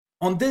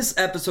On this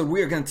episode,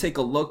 we are going to take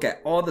a look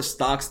at all the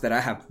stocks that I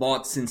have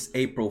bought since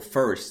April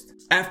 1st.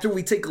 After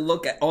we take a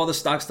look at all the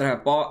stocks that I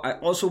have bought, I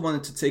also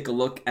wanted to take a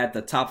look at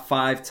the top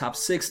 5, top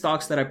 6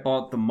 stocks that I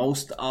bought the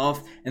most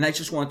of. And I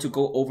just wanted to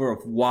go over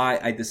of why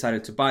I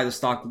decided to buy the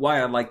stock,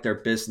 why I like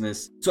their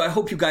business. So I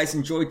hope you guys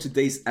enjoyed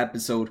today's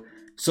episode.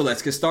 So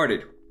let's get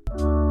started.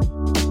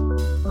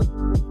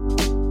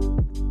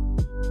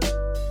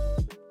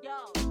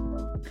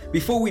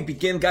 Before we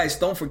begin, guys,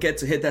 don't forget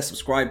to hit that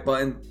subscribe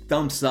button,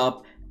 thumbs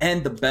up,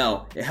 and the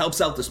bell. It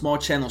helps out the small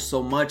channel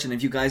so much, and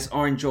if you guys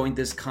are enjoying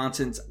this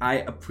content, I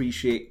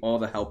appreciate all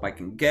the help I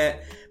can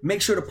get.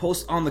 Make sure to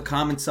post on the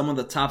comments some of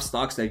the top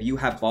stocks that you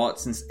have bought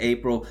since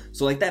April,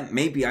 so like that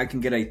maybe I can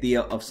get an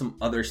idea of some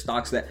other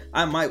stocks that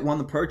I might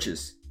want to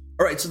purchase.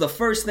 Alright, so the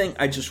first thing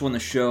I just want to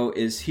show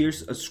is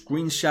here's a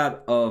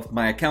screenshot of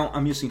my account.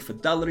 I'm using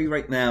Fidelity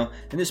right now,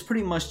 and it's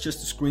pretty much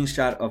just a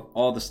screenshot of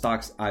all the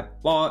stocks I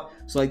bought,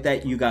 so like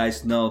that you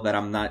guys know that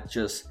I'm not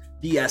just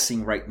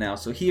BSing right now.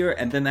 So here,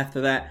 and then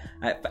after that,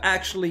 I've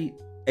actually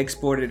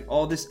exported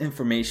all this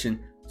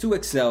information to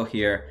Excel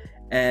here,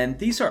 and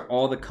these are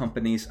all the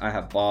companies I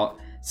have bought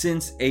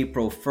since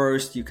April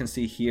 1st. You can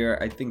see here,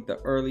 I think the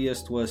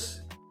earliest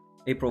was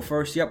April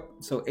 1st. Yep,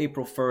 so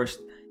April 1st.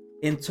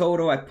 In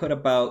total, I put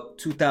about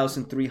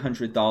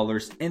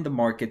 $2,300 in the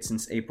market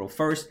since April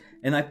 1st,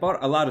 and I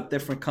bought a lot of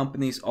different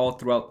companies all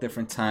throughout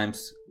different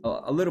times,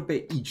 a little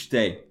bit each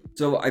day.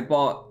 So I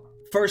bought,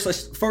 first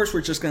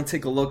we're just going to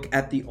take a look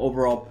at the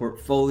overall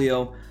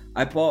portfolio.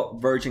 I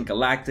bought Virgin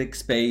Galactic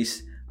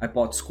Space, I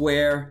bought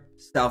Square,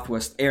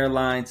 Southwest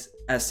Airlines,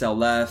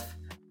 SLF,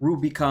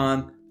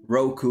 Rubicon,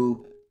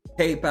 Roku,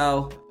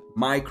 PayPal,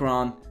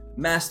 Micron,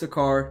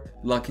 MasterCard,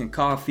 Luckin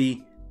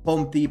Coffee,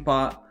 Home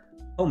Depot,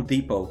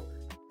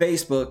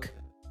 Facebook,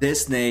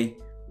 Disney,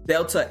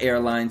 Delta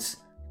Airlines,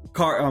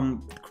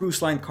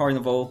 Cruise Line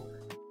Carnival,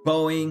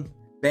 Boeing,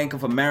 Bank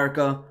of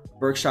America,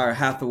 Berkshire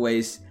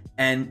Hathaways,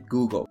 and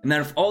Google. And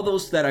out of all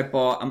those that I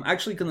bought, I'm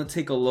actually going to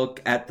take a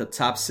look at the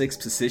top 6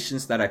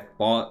 positions that I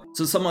bought.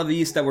 So some of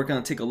these that we're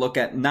going to take a look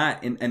at,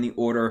 not in any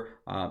order.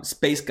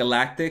 Space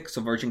Galactic, so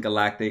Virgin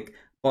Galactic,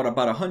 bought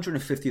about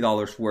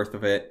 $150 worth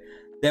of it.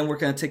 Then we're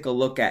going to take a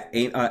look at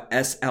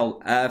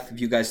SLF.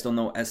 If you guys don't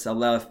know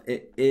SLF,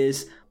 it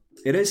is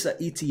an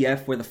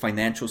ETF for the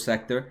financial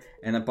sector,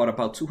 and I bought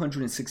about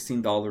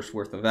 $216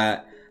 worth of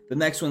that. The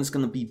next one is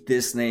going to be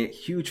Disney.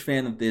 Huge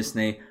fan of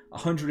Disney.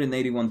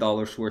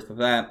 $181 worth of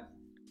that.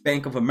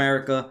 Bank of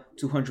America,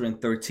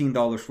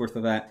 $213 worth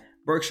of that.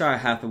 Berkshire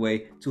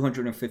Hathaway,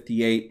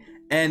 $258.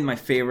 And my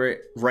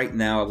favorite right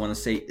now, I want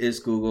to say, is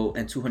Google,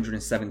 and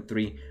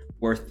 $273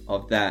 worth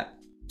of that.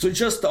 So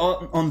just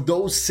on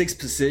those 6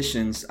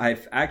 positions,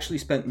 I've actually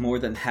spent more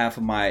than half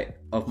of my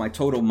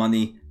total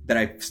money that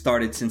I've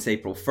started since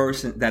April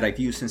 1st, that I've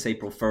used since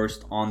April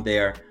 1st on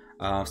there.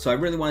 So I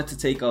really wanted to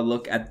take a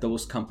look at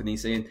those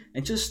companies and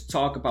just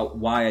talk about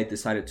why I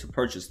decided to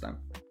purchase them.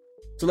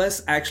 So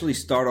let's actually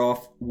start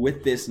off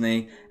with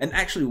Disney. And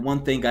actually,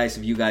 one thing, guys,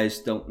 if you guys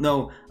don't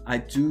know, I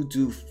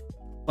do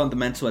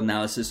fundamental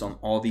analysis on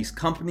all these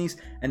companies,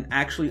 and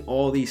actually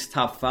all these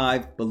top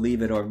 5,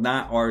 believe it or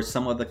not, are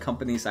some of the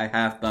companies I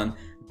have done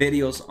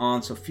videos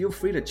on, so feel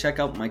free to check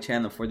out my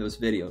channel for those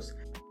videos.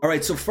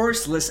 Alright, so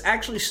first let's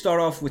actually start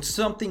off with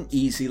something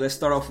easy. Let's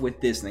start off with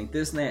Disney.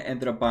 Disney I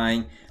ended up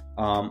buying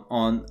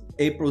on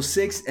April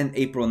 6th and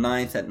April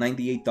 9th at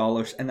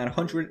 $98 and at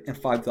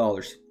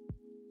 $105.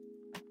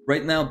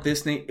 Right now,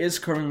 Disney is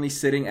currently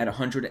sitting at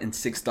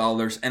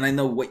 $106, and I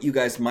know what you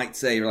guys might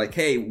say. You're like,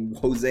 hey,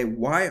 Jose,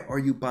 why are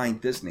you buying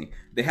Disney?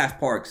 They have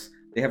parks,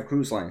 they have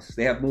cruise lines,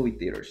 they have movie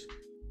theaters,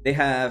 they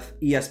have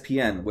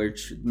ESPN,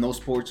 which no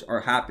sports are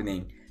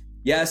happening.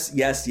 Yes,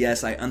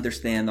 I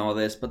understand all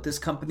this, but this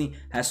company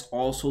has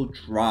also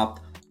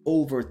dropped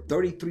over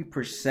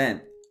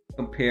 33%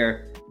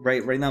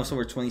 right now it's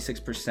over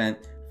 26%.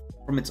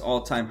 From its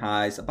all-time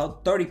highs,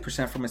 about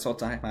 30% from its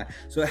all-time high.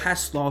 So it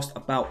has lost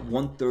about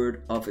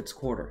 1/3 of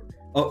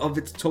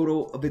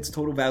its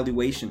total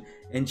valuation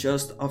in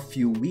just a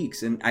few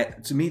weeks. And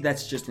to me,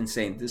 that's just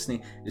insane.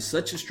 Disney is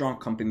such a strong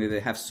company.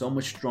 They have so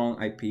much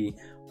strong IP.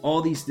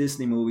 All these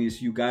Disney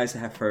movies you guys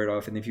have heard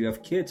of, and if you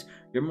have kids,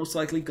 you're most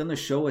likely gonna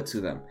show it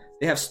to them.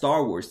 They have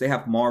Star Wars, they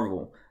have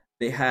Marvel,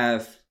 they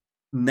have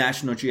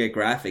National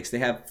Geographic, they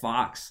have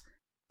Fox.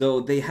 So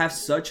they have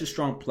such a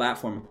strong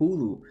platform.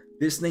 Hulu,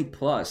 Disney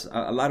Plus.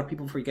 A lot of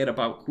people forget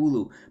about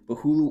Hulu, but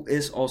Hulu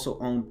is also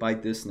owned by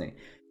Disney.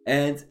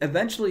 And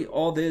eventually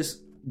all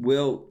this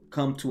will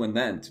come to an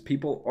end.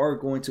 People are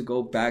going to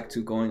go back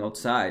to going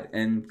outside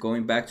and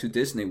going back to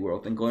Disney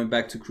World and going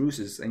back to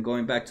cruises and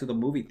going back to the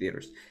movie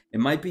theaters. It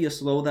might be a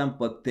slowdown,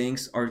 but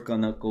things are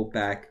gonna go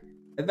back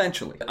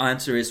eventually. The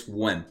answer is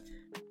when.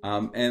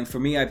 And for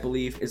me, I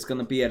believe it's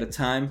gonna be at a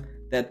time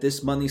that this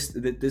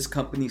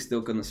company is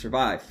still gonna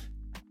survive.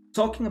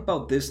 Talking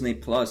about Disney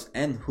Plus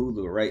and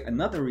Hulu, right?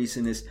 Another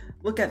reason is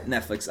look at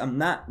Netflix. I'm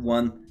not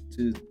one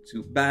to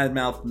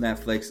badmouth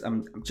Netflix.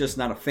 I'm just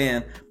not a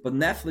fan. But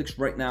Netflix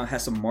right now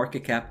has a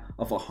market cap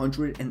of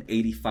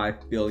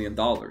 $185 billion.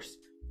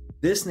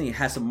 Disney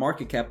has a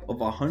market cap of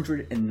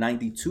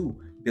 $192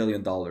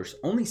 billion,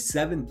 only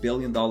 $7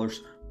 billion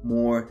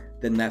more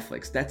than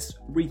Netflix. That's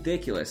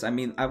ridiculous. I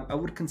mean, I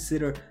would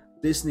consider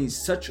Disney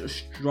such a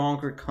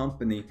stronger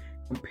company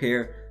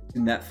compared to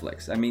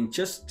Netflix. I mean,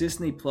 just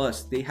Disney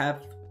Plus, they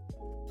have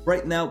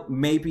right now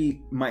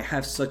maybe might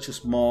have such a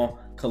small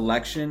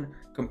collection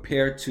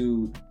compared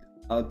to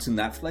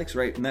Netflix,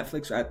 right?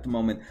 Netflix at the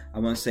moment, I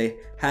want to say,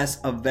 has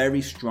a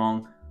very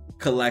strong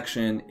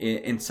collection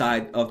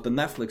inside of the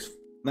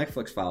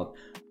Netflix file.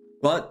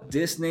 But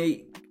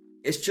Disney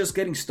is just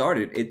getting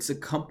started. It's a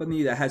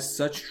company that has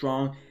such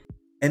strong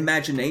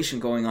imagination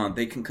going on.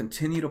 They can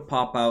continue to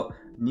pop out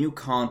new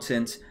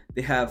content.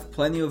 They have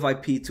plenty of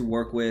IP to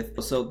work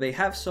with. So they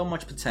have so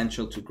much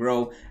potential to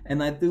grow.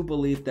 And I do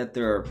believe that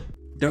their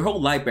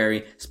whole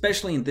library,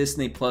 especially in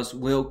Disney Plus,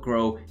 will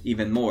grow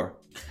even more.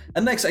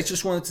 And next, I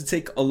just wanted to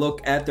take a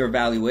look at their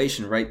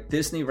valuation, right?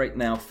 Disney right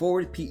now,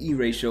 forward PE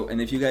ratio, and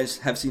if you guys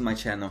have seen my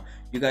channel,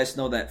 you guys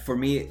know that for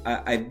me,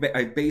 I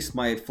base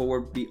my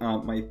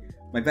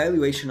my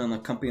valuation on a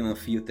company on a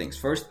few things.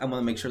 First, I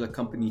want to make sure the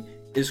company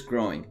is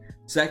growing.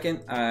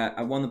 Second,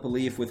 I want to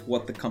believe with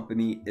what the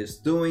company is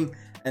doing.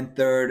 And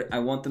third, I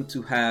want them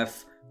to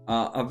have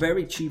a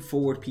very cheap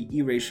forward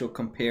PE ratio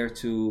compared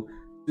to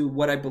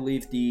what I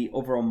believe the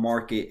overall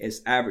market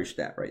is averaged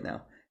at right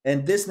now.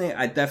 And Disney,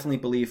 I definitely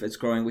believe it's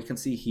growing. We can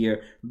see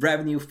here,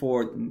 revenue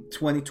for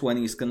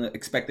 2020 is going to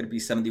expected to be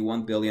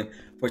 71 billion.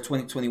 For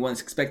 2021,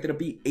 it's expected to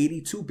be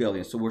 82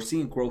 billion. So we're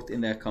seeing growth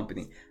in that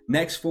company.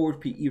 Next, forward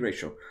PE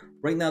ratio.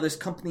 Right now, this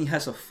company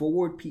has a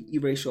forward PE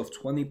ratio of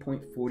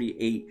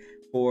 20.48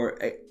 for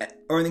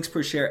earnings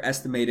per share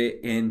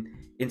estimated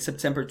in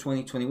September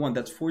 2021.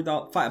 That's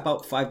about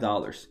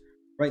 $5.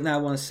 Right now,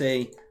 I want to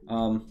say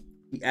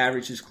the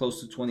average is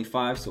close to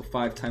 25, so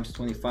 5 times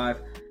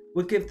 25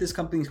 would give this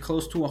company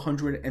close to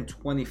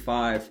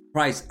 125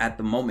 price at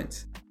the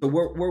moment. So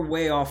we're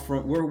way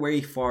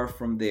far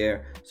from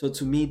there. So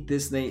to me,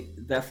 Disney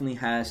definitely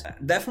has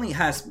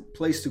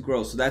place to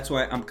grow. So that's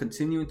why I'm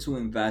continuing to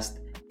invest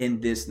in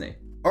Disney.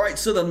 All right,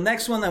 so the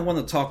next one I want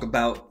to talk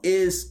about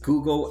is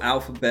Google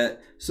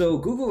Alphabet. So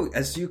Google,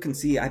 as you can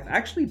see, I've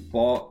actually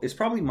bought, it's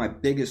probably my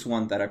biggest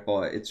one that I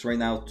bought. It's right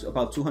now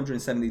about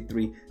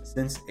 273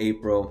 since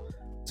April.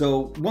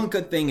 So one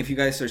good thing, if you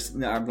guys are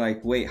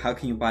like, wait, how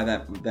can you buy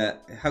that?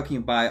 How can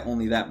you buy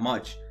only that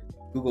much?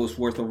 Google's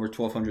worth over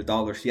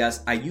 $1,200.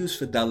 Yes, I use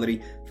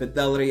Fidelity.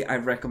 Fidelity, I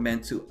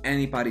recommend to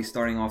anybody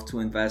starting off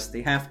to invest.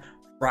 They have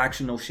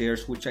fractional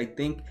shares, which I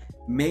think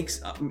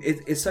makes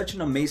it's such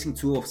an amazing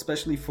tool,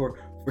 especially for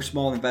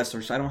small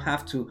investors. I don't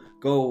have to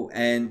go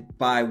and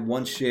buy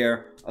one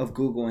share of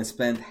Google and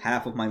spend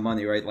half of my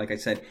money, right? Like I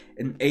said,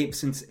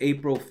 since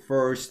April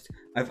 1st,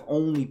 I've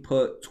only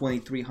put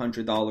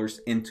 $2,300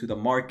 into the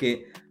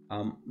market.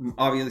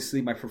 Obviously,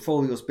 my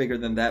portfolio is bigger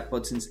than that,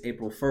 but since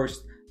April 1st,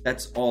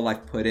 that's all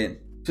I've put in.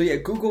 So yeah,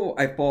 Google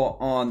I bought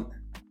on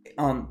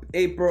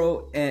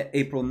April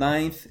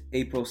 9th,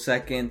 April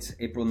 2nd,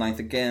 April 9th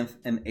again,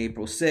 and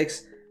April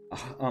 6th.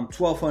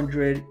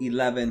 1,200,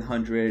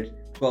 1,100,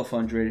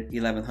 1,200,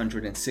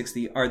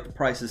 1,160 are the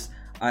prices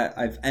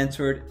I've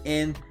entered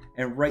in.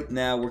 And right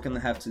now we're gonna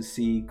have to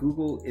see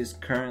Google is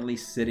currently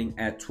sitting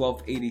at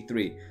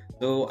 1,283.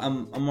 So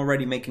I'm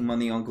already making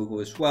money on Google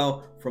as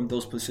well from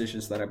those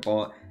positions that I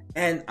bought.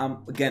 And I'm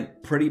again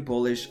pretty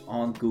bullish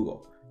on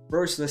Google.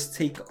 First, let's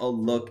take a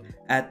look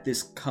at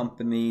this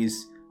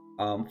company's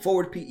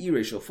forward PE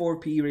ratio.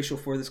 Forward PE ratio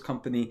for this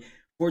company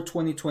for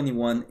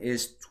 2021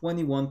 is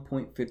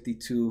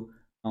 21.52.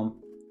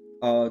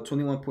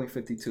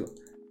 21.52.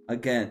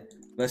 Again,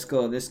 let's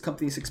go. This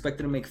company is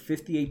expected to make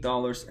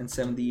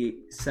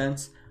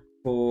 $58.78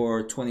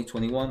 for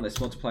 2021. Let's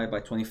multiply it by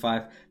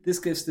 25. This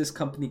gives this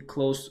company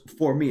close,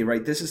 for me,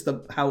 right? This is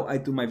how I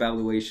do my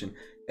valuation.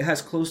 It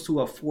has close to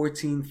a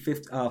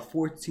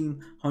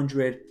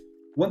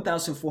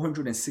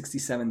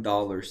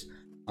 $1,467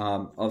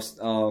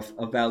 of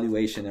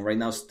valuation, and right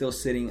now still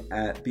sitting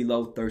at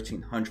below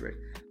 1,300.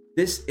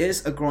 This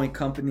is a growing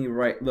company,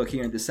 right? Look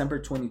here, in December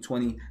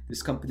 2020,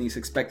 this company is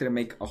expected to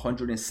make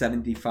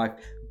 $175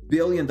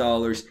 billion.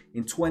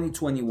 In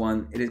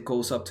 2021, it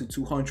goes up to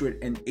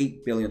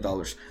 $208 billion.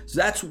 So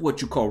that's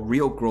what you call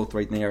real growth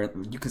right there.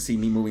 You can see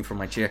me moving from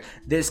my chair.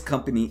 This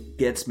company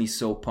gets me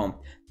so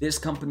pumped. This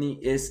company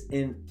is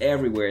in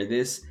everywhere.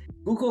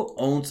 Google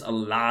owns a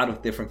lot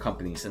of different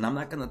companies, and I'm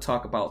not going to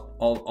talk about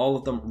all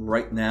of them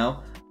right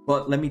now,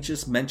 but let me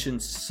just mention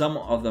some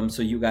of them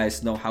so you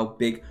guys know how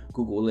big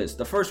Google is.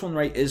 The first one,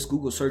 right, is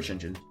Google search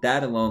engine.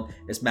 That alone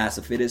is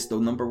massive. It is the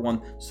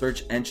 #1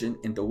 search engine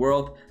in the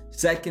world.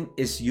 Second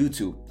is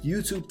YouTube.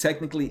 YouTube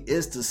technically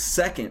is the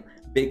second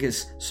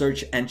biggest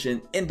search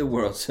engine in the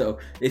world. So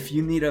if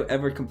you need to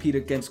ever compete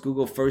against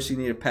Google, first you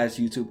need to pass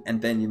YouTube, and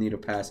then you need to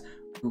pass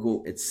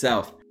Google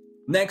itself.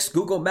 Next,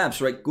 Google Maps,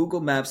 right?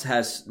 Google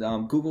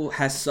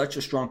has such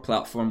a strong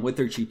platform with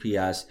their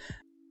GPS.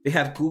 They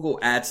have Google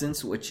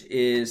AdSense, which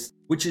is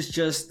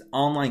just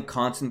online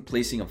content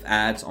placing of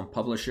ads on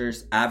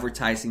publishers,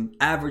 advertising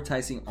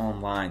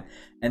online.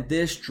 And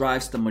this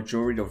drives the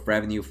majority of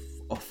revenue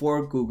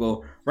for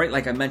Google, right?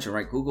 Like I mentioned,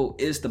 right? Google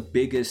is the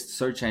biggest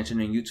search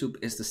engine and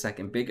YouTube is the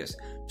second biggest.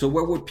 So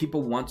where would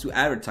people want to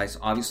advertise?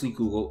 Obviously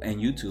Google and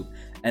YouTube.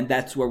 And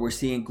that's where we're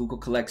seeing Google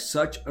collect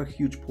such a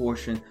huge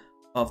portion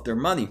of their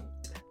money.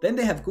 Then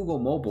they have Google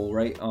Mobile,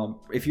 right?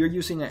 If you're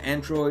using an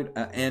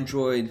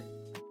Android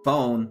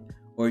phone,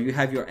 or you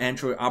have your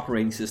Android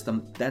operating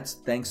system, that's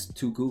thanks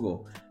to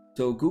Google.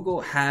 So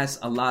Google has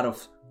a lot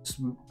of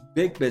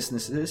big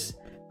businesses,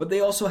 but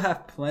they also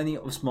have plenty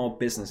of small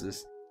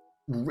businesses,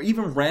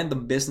 even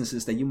random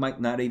businesses that you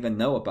might not even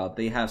know about.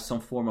 They have some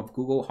form of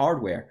Google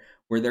hardware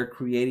where they're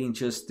creating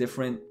just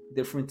different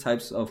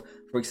types of,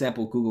 for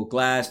example, Google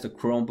Glass, the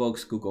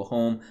Chromebooks, Google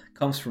Home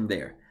comes from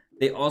there.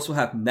 They also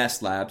have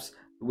Nest Labs,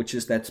 which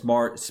is that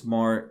smart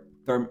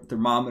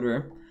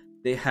thermometer.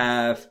 They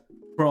have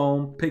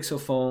Chrome, Pixel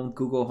Phone,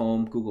 Google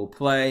Home, Google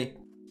Play.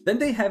 Then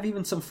they have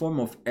even some form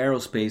of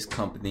aerospace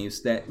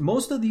companies that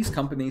most of these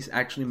companies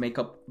actually make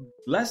up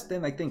less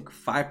than, I think,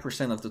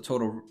 5% of the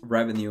total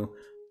revenue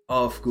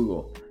of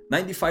Google.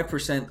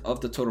 95%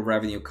 of the total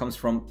revenue comes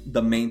from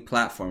the main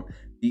platform.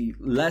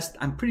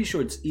 I'm pretty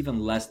sure it's even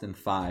less than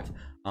 5,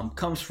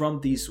 comes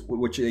from these,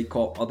 which they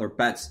call other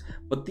bets.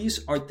 But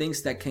these are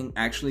things that can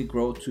actually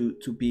grow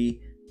to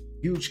be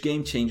huge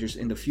game changers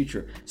in the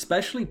future,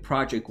 especially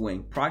Project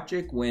Wing.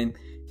 Project Wing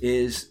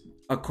is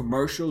a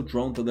commercial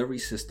drone delivery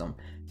system.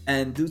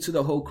 And due to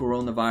the whole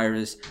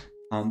coronavirus,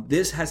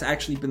 this has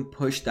actually been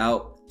pushed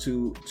out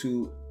to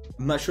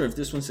I'm not sure if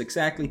this one's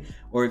exactly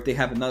or if they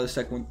have another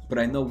second, but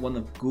I know one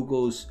of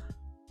Google's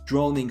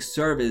droning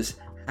service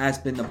has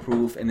been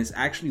approved and is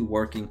actually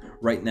working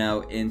right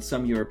now in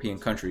some European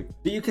country.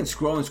 But you can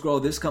scroll and scroll.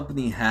 This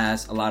company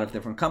has a lot of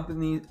different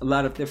companies, a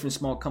lot of different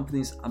small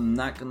companies. I'm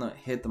not gonna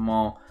hit them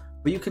all,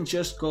 but you can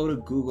just go to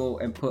Google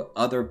and put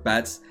other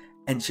bets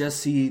and just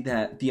see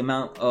that the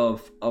amount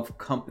of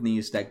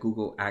companies that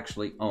Google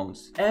actually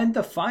owns. And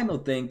the final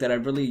thing that I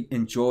really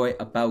enjoy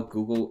about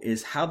Google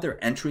is how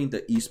they're entering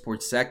the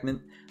esports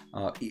segment.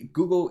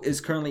 Google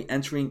is currently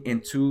entering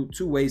in two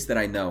ways that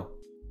I know.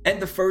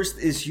 And the first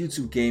is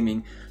YouTube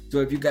gaming. So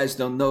if you guys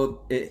don't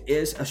know, it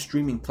is a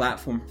streaming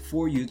platform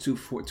for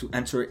YouTube to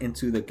enter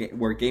into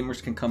where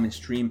gamers can come and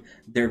stream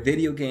their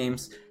video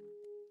games.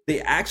 They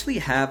actually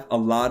have a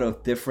lot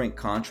of different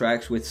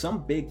contracts with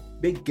some big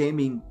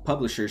gaming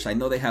publishers. I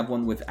know they have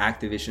one with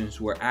Activision,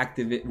 where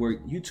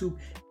YouTube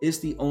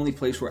is the only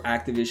place where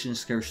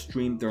Activision can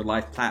stream their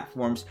live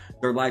platforms,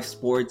 their live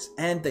sports,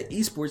 and the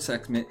esports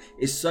segment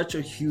is such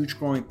a huge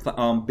growing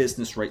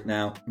business right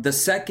now. The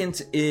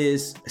second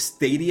is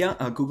Stadia,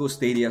 Google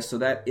Stadia. So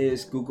that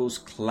is Google's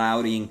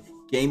clouding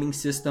gaming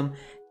system.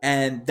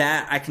 And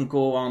that I can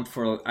go on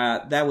for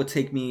that would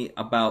take me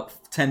about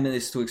 10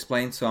 minutes to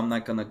explain, so I'm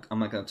not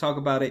gonna talk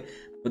about it.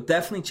 But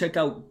definitely check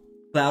out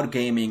cloud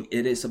gaming.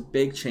 It is a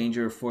big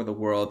changer for the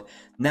world.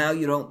 Now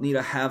you don't need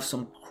to have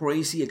some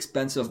crazy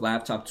expensive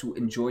laptop to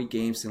enjoy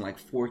games in like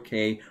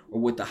 4K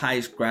or with the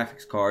highest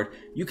graphics card.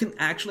 You can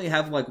actually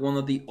have like one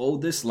of the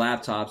oldest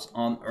laptops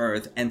on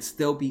earth and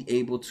still be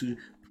able to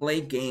play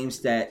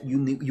games that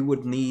you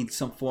would need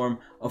some form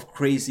of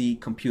crazy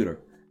computer.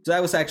 So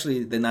that was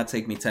actually, did not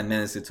take me 10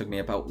 minutes. It took me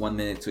about 1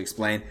 minute to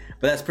explain,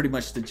 but that's pretty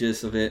much the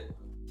gist of it.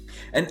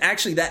 And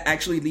actually, that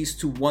actually leads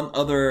to one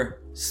other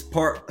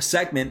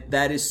segment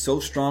that is so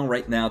strong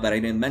right now that I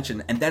didn't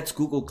mention, and that's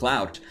Google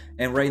Cloud.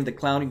 And right in the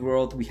clouding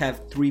world, we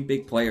have 3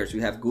 big players. We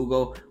have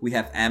Google, we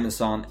have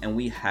Amazon, and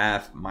we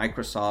have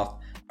Microsoft.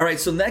 All right,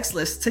 so next,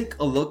 let's take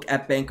a look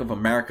at Bank of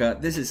America.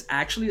 This is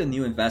actually a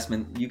new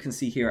investment. You can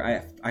see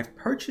here, I've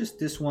purchased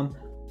this one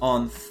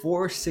on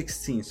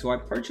 4/16. So I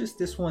purchased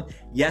this one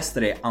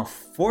yesterday,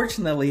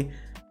 unfortunately,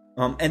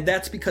 and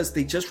that's because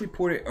they just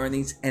reported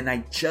earnings, and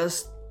I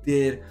just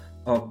did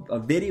a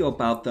video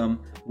about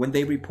them when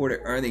they reported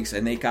earnings,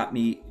 and they got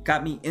me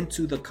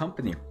into the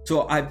company.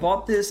 So I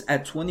bought this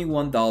at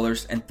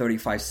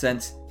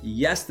 $21.35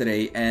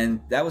 yesterday,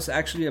 and that was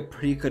actually a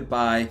pretty good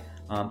buy.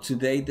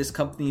 Today, this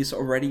company is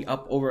already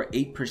up over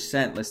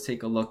 8%. Let's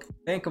take a look.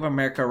 Bank of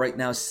America right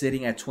now is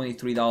sitting at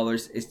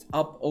 $23. It's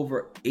up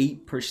over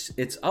 8%.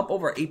 It's up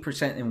over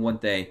 8% in one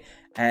day.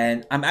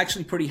 And I'm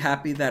actually pretty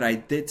happy that I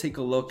did take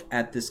a look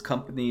at this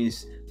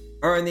company's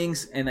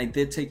earnings, and I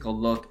did take a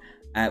look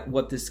at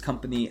what this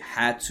company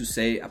had to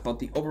say about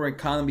the overall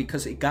economy,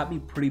 because it got me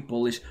pretty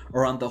bullish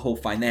around the whole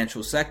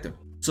financial sector.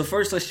 So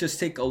first, let's just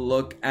take a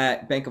look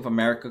at Bank of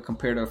America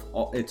compared to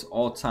its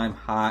all-time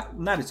high.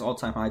 Not its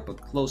all-time high, but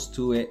close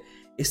to it.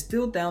 It's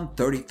still down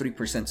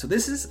 33%. So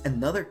this is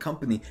another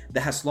company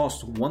that has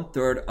lost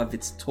 1/3 of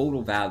its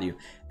total value.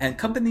 And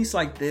companies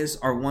like this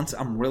are ones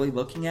I'm really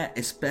looking at,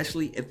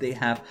 especially if they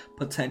have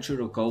potential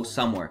to go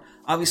somewhere.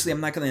 Obviously,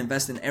 I'm not going to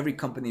invest in every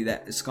company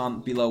that has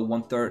gone below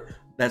 1/3.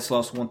 That's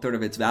lost 1/3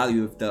 of its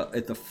value if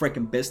the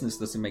freaking business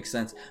doesn't make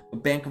sense.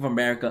 But Bank of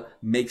America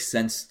makes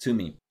sense to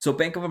me. So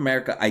Bank of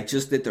America, I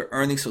just did their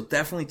earnings, so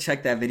definitely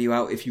check that video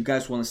out if you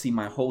guys want to see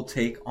my whole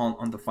take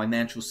on the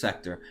financial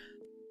sector.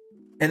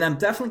 And I'm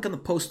definitely going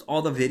to post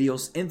all the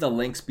videos in the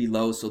links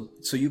below, so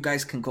you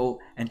guys can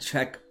go and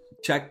check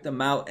them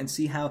out and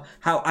see how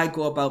I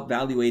go about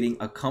valuating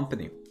a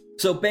company.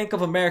 So Bank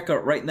of America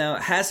right now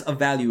has a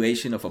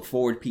valuation of a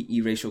forward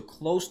PE ratio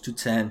close to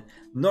 10.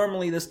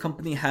 Normally this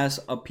company has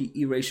a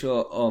PE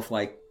ratio of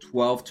like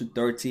 12 to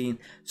 13.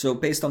 So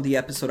based on the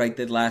episode I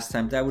did last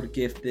time, that would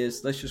give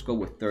this, let's just go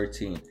with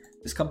 13.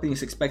 This company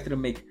is expected to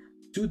make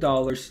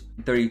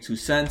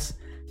 $2.32.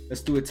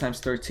 Let's do it times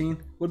 13.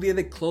 Would be a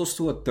bit close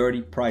to a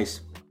 30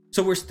 price.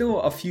 So we're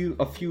still we're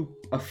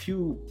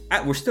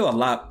still a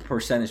lot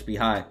percentage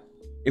behind.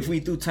 If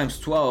we do times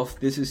 12,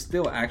 this is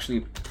still actually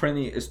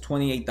is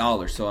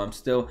 $28. So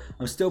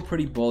I'm still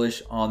pretty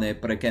bullish on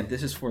it. But again,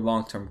 this is for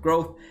long-term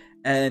growth,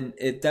 and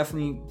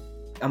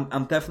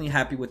I'm definitely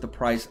happy with the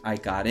price I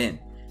got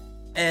in.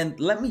 And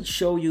let me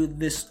show you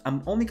this.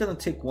 I'm only gonna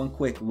take one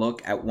quick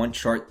look at one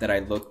chart that I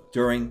looked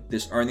during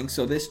this earnings.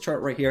 So this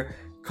chart right here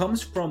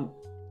comes from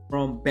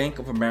Bank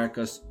of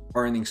America's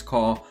earnings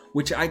call,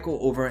 which I go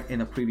over in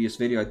a previous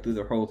video. I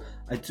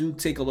do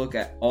take a look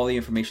at all the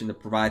information to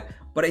provide,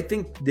 but I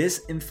think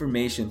this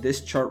information, this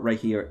chart right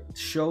here,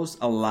 shows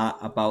a lot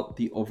about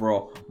the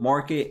overall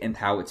market and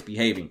how it's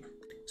behaving.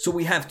 So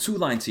we have two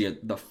lines here.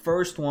 The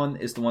first one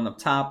is the one up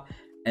top,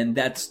 and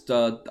that's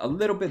a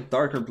little bit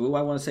darker blue,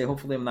 I want to say.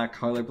 Hopefully I'm not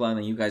colorblind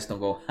and you guys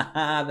don't go,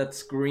 haha,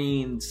 that's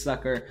green,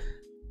 sucker.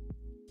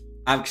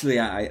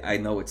 Actually, I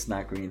know it's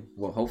not green.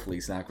 Well, hopefully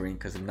it's not green,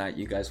 because if not,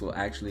 you guys will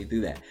actually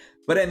do that.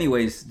 But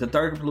anyways, the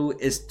darker blue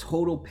is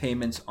total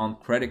payments on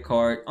credit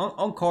card,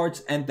 on cards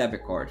and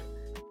debit card.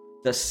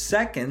 The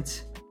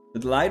second,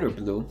 the lighter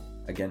blue,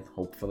 again,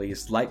 hopefully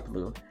it's light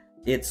blue,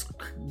 it's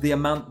the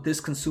amount this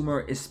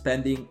consumer is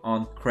spending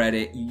on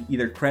credit,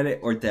 either credit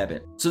or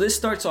debit. So this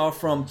starts off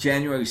from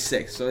January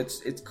 6th. So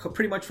it's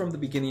pretty much from the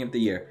beginning of the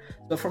year.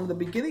 So from the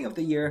beginning of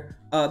the year,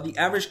 the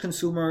average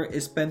consumer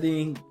is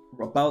spending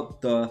about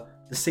the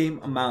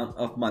same amount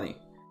of money,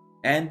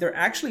 and they're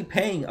actually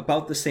paying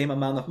about the same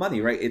amount of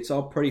money, right? It's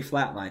all pretty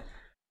flatline.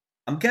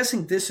 I'm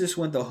guessing this is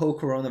when the whole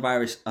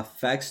coronavirus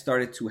effect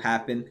started to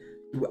happen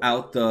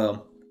throughout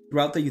the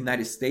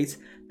United States,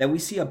 that we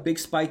see a big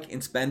spike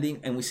in spending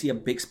and we see a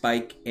big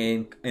spike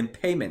in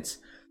payments.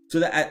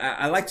 So that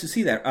I like to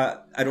see that.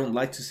 I don't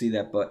like to see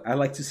that, but I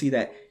like to see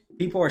that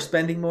people are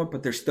spending more,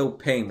 but they're still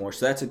paying more.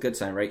 So that's a good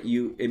sign, right?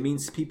 It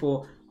means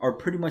people are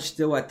pretty much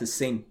still at the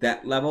same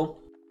debt level.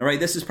 All right,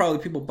 this is probably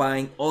people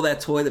buying all that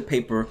toilet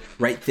paper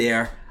right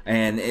there,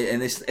 and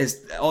it's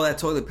all that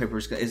toilet paper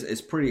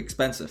is pretty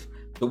expensive.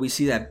 So we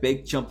see that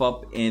big jump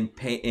up in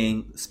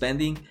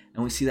spending,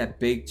 and we see that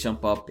big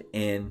jump up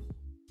in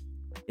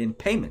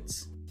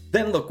payments.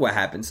 Then look what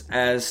happens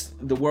as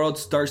the world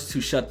starts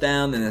to shut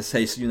down, and as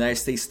the United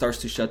States starts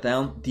to shut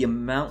down, the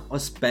amount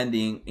of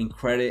spending in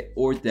credit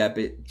or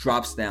debit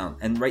drops down,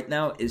 and right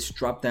now it's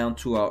dropped down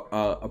to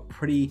a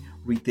pretty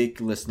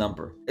ridiculous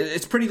number.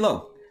 It's pretty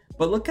low.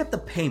 But look at the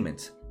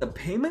payments. The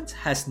payments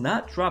has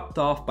not dropped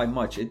off by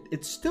much.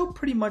 It's still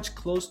pretty much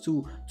close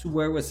to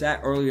where it was at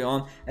early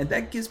on. And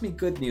that gives me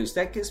good news.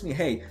 That gives me,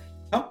 hey,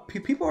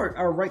 people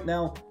are right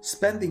now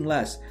spending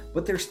less,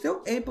 but they're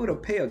still able to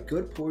pay a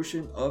good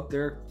portion of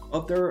their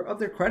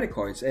credit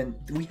cards. And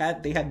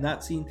they had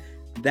not seen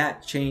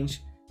that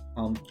change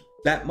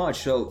that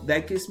much. So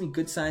that gives me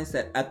good signs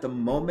that at the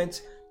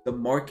moment, the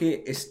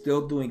market is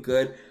still doing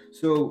good.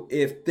 So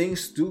if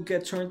things do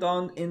get turned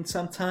on in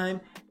some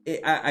time,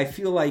 I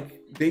feel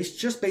like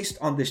based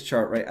on this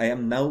chart, right? I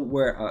am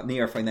nowhere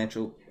near a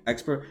financial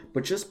expert,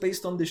 but just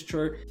based on this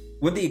chart,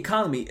 when the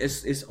economy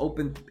is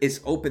open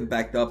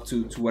back up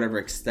to whatever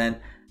extent,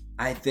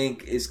 I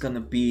think it's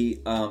gonna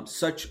be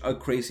such a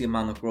crazy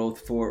amount of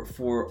growth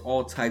for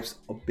all types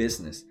of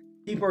business.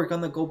 People are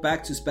gonna go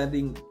back to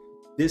spending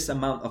this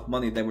amount of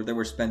money that they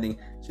were spending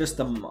just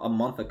a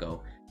month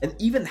ago. And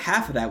even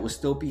half of that will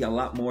still be a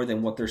lot more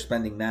than what they're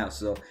spending now.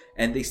 So,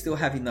 and they still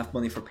have enough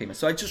money for payment.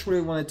 So I just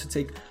really wanted to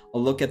take a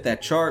look at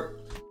that chart.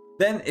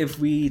 Then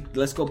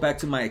let's go back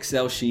to my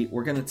Excel sheet.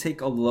 We're going to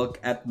take a look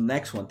at the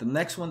next one. The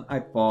next one I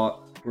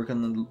bought, we're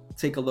going to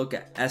take a look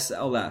at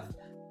SLF.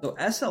 So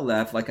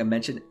SLF, like I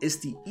mentioned, is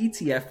the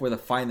ETF for the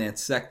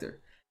finance sector.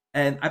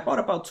 And I bought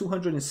about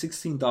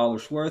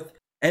 $216 worth.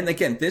 And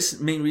again, this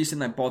main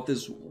reason I bought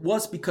this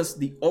was because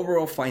the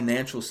overall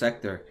financial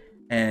sector.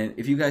 And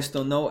if you guys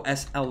don't know,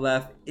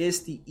 SLF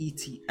is the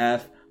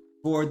ETF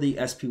for the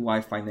SPY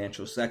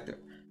financial sector.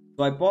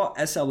 So I bought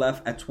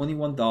SLF at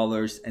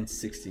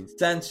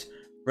 $21.16.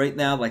 Right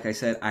now, like I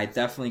said, I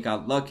definitely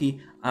got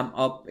lucky. I'm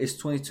up, it's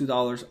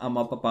 $22. I'm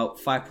up about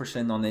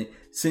 5% on it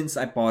since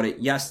I bought it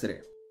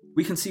yesterday.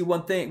 We can see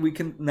one thing.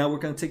 Now we're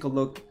going to take a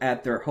look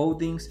at their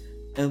holdings.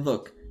 And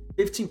look,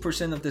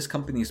 15% of this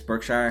company is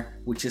Berkshire,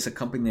 which is a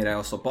company that I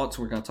also bought,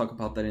 so we're going to talk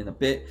about that in a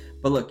bit.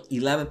 But look,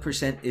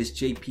 11% is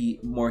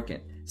JP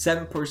Morgan,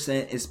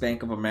 7% is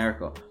Bank of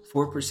America,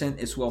 4%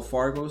 is Wells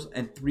Fargo's,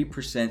 and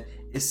 3%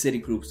 is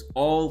Citigroup's,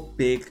 all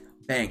big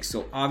banks.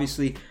 So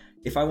obviously,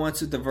 if I want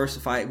to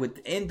diversify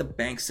within the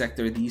bank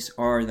sector, these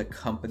are the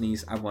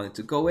companies I wanted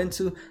to go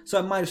into. So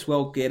I might as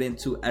well get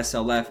into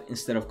SLF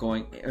instead of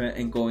going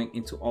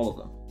into all of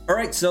them. All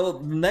right, so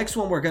the next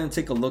one we're going to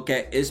take a look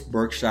at is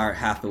Berkshire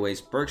Hathaway's.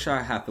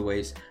 Berkshire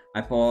Hathaway's,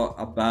 I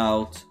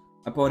bought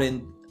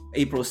in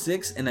April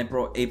 6th and I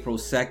bought April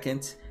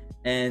 2nd.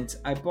 And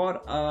I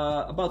bought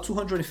about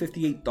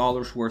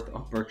 $258 worth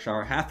of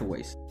Berkshire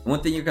Hathaways. One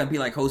thing you're going to be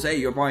like, Jose,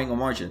 you're buying on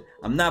margin.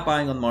 I'm not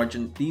buying on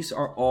margin. These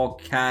are all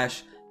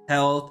cash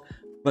held,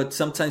 but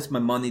sometimes my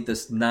money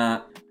has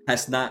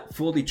not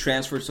fully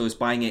transferred, so it's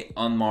buying it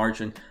on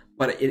margin,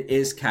 but it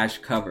is cash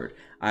covered.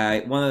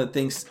 One of the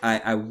things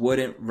I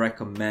wouldn't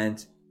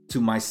recommend to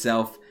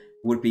myself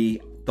would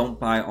be don't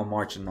buy on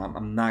margin.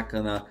 I'm not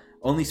going to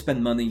only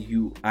spend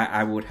money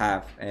I would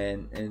have,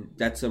 and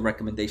that's a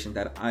recommendation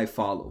that I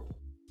follow.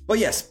 But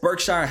yes,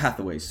 Berkshire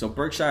Hathaways. So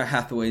Berkshire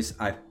Hathaways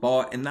I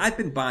bought, and I've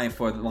been buying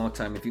for a long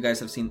time. If you guys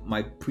have seen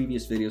my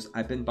previous videos,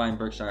 I've been buying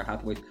Berkshire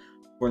Hathaways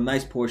for a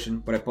nice portion,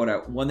 but I bought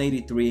at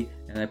 183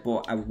 and I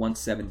bought at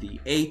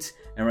 178,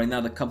 and right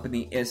now the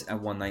company is at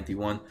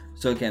 191.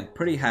 So again,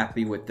 pretty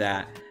happy with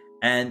that.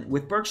 And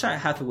with Berkshire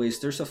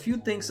Hathaways, there's a few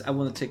things I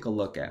want to take a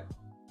look at.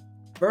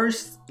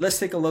 First, let's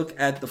take a look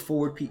at the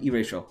forward PE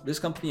ratio. This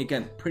company,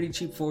 again, pretty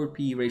cheap forward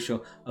PE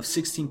ratio of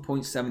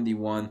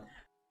 16.71.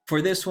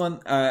 For this one,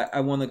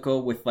 I want to go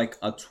with like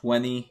a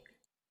 20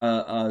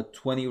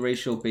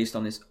 ratio based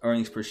on its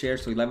earnings per share,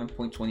 so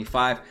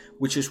 11.25,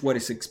 which is what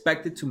it's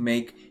expected to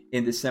make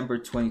in December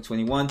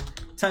 2021.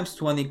 Times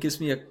 20 gives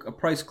me a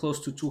price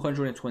close to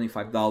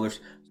 $225.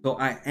 So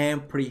I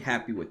am pretty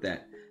happy with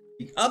that.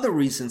 The other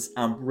reasons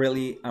I'm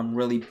really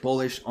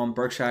bullish on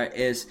Berkshire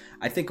is,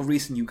 I think a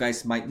reason you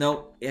guys might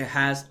know, it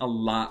has a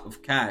lot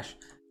of cash.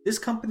 This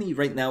company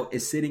right now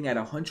is sitting at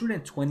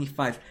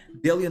 $125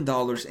 billion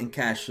in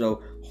cash.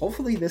 So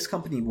hopefully this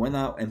company went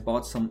out and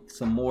bought some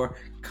more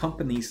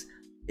companies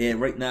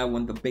right now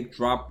when the big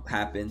drop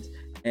happened,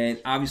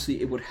 and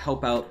obviously it would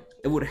help out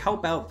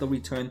the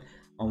return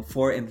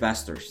for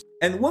investors.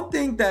 And one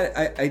thing that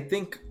I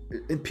think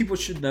people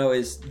should know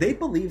is, they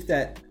believe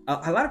that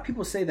a lot of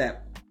people say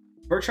that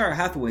Berkshire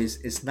Hathaways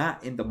is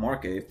not in the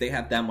market if they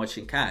have that much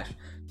in cash.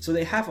 So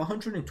they have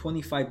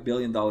 $125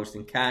 billion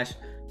in cash.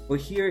 But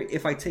here,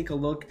 if I take a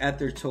look at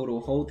their total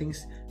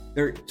holdings,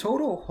 not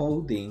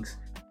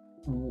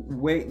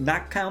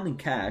counting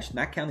cash,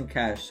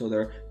 so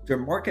their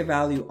market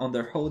value on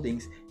their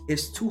holdings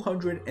is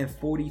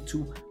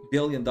 $242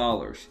 billion.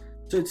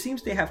 So it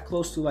seems they have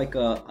close to like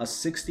a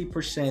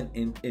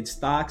 60% in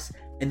stocks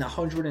and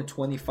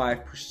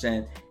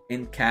 125%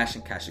 in cash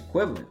and cash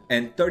equivalent,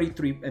 and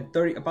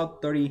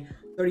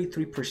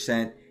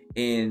 33%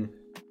 in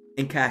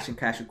cash and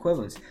cash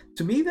equivalents.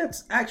 To me,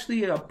 that's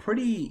actually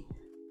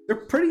they're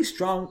pretty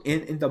strong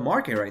in the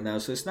market right now.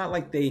 So it's not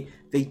like they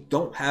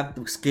don't have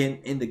the skin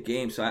in the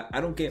game. So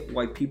I don't get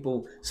why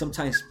people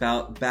sometimes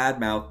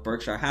badmouth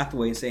Berkshire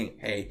Hathaway and saying,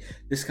 hey,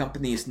 this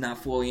company is not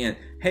fully in.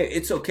 Hey,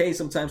 it's okay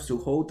sometimes to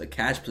hold a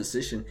cash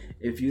position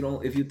if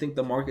you think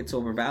the market's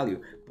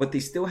overvalued. But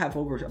they still have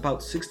over about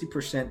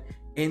 60%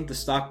 in the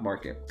stock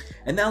market.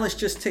 And now let's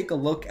just take a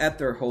look at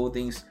their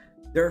holdings.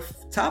 Their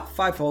top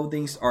 5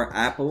 holdings are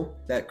Apple,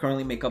 that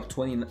currently make up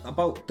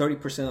about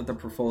 30% of the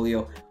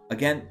portfolio.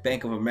 Again,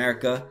 Bank of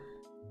America,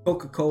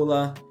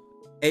 Coca-Cola,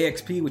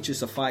 AXP, which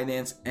is a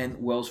finance,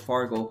 and Wells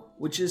Fargo,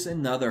 which is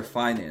another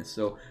finance.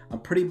 So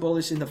I'm pretty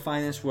bullish in the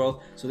finance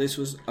world. So this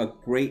was a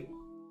great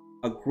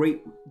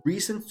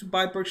reason to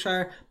buy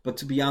Berkshire, but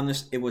to be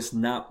honest, it was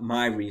not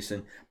my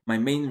reason. My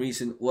main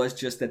reason was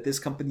just that this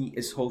company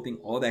is holding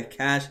all that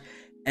cash,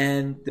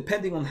 and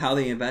depending on how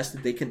they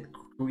invested, they can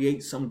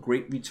create some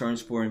great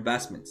returns for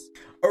investments.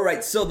 All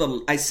right,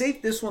 so I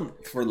saved this one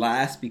for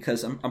last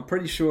because I'm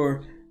pretty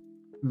sure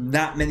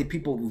not many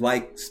people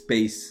like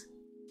space.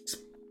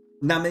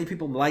 Not many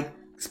people like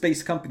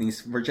space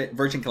companies,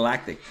 Virgin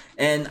Galactic,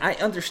 and I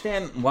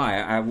understand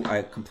why.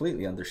 I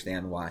completely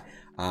understand why.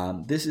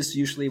 This is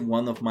usually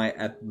one of my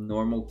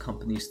abnormal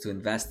companies to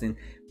invest in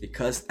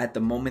because at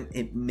the moment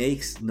it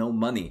makes no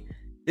money.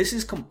 This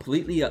is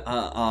completely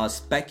a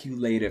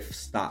speculative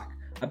stock.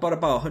 I bought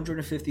about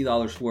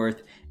 $150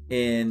 worth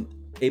in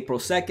April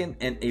 2nd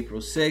and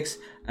April 6th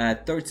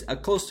at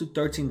close to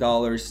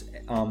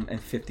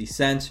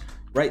 $13.50.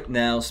 Right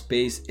now,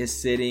 Space is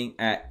sitting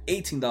at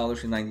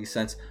 $18.90.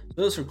 So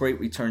those are great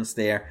returns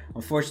there.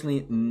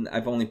 Unfortunately,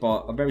 I've only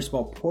bought a very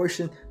small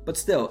portion, but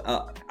still,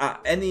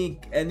 any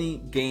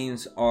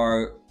gains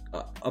are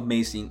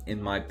amazing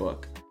in my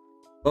book.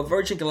 But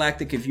Virgin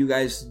Galactic, if you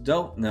guys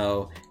don't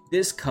know,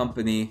 this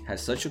company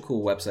has such a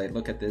cool website.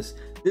 Look at this.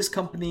 This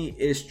company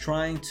is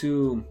trying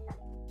to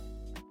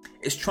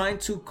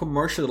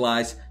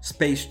commercialize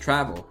space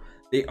travel.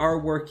 They are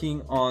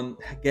working on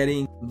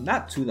getting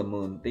not to the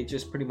moon. They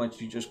just pretty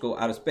much, you just go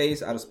out of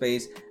space, and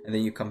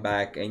then you come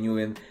back and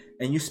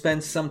you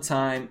spend some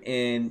time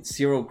in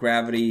zero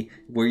gravity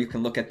where you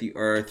can look at the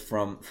Earth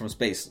from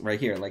space right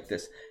here like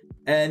this.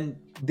 And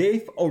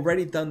they've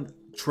already done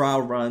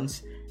trial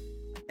runs.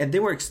 And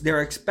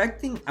they're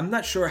expecting, I'm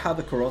not sure how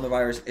the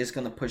coronavirus is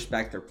going to push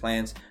back their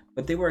plans,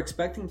 but they were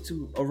expecting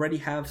to already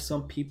have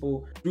some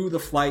people through the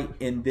flight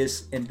in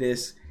this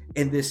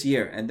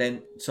year, and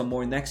then some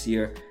more next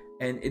year.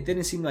 And it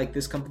didn't seem like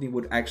this company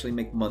would actually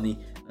make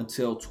money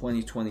until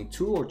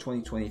 2022 or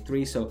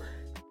 2023. So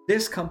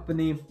this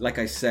company, like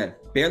I said,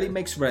 barely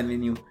makes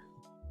revenue,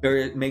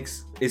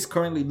 is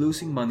currently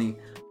losing money,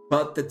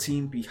 but the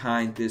team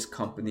behind this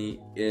company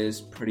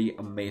is pretty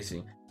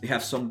amazing. They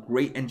have some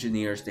great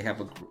engineers. They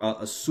have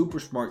a super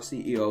smart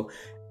CEO,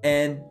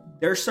 and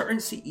there are certain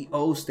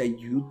CEOs that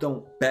you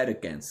don't bet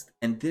against,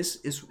 and this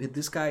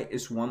guy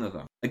is one of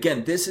them.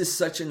 Again, this is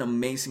such an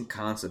amazing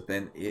concept,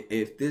 and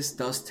if this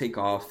does take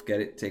off,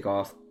 take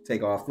off.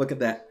 Look at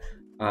that.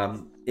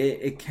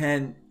 It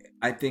can,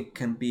 I think,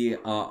 can be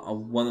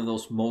one of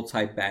those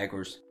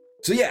multi-baggers.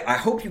 So yeah, I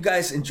hope you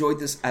guys enjoyed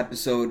this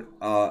episode.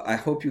 I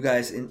hope you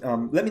guys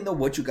let me know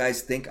what you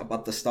guys think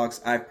about the stocks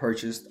I've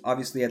purchased.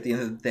 Obviously, at the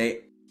end of the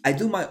day, I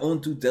do my own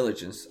due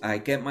diligence. I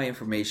get my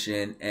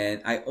information,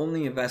 and I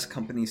only invest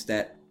companies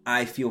that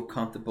I feel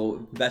comfortable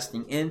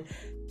investing in.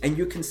 And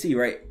you can see,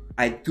 right?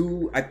 I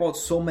bought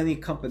so many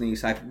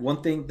companies.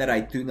 One thing that I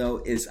do know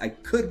is I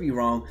could be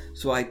wrong,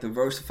 so I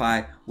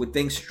diversify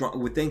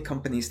within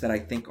companies that I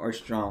think are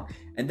strong.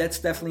 And that's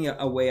definitely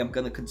a way I'm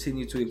gonna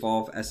continue to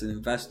evolve as an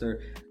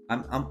investor.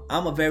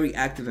 I'm a very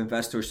active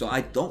investor, so I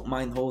don't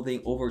mind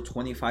holding over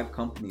 25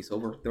 companies,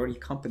 over 30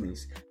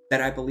 companies that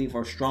I believe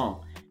are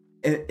strong.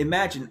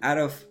 Imagine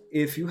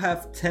if you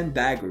have 10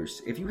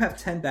 baggers,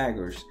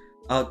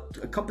 a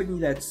company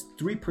that's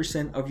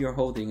 3% of your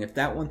holding, if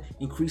that one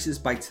increases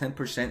by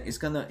 10%, it's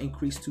gonna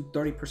increase to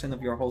 30%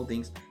 of your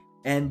holdings,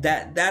 and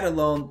that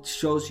alone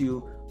shows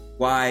you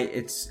why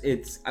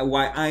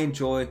why I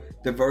enjoy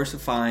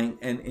diversifying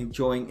and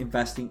enjoying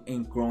investing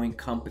in growing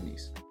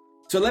companies.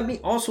 So let me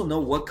also know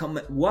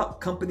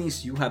what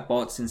companies you have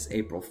bought since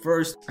April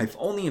 1st. I've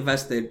only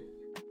invested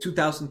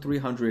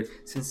 $2,300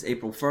 since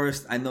April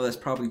 1st. I know that's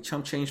probably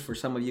chump change for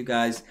some of you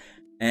guys,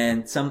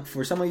 and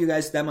for some of you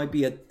guys that might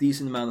be a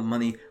decent amount of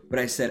money, but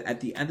I said at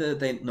the end of the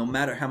day, no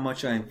matter how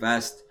much I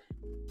invest,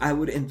 I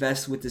would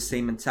invest with the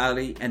same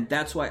mentality. And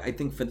that's why I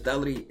think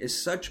Fidelity is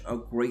such a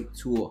great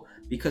tool,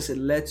 because it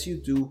lets you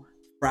do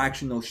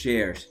fractional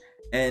shares.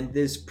 And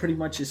this pretty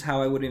much is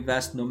how I would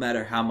invest no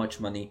matter how much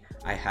money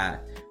I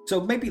had.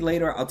 So maybe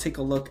later I'll take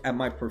a look at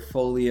my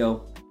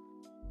portfolio.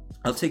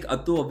 I'll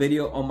do a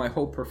video on my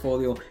whole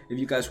portfolio if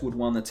you guys would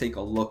want to take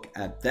a look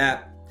at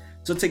that.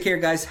 So take care,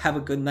 guys. Have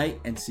a good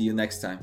night and see you next time.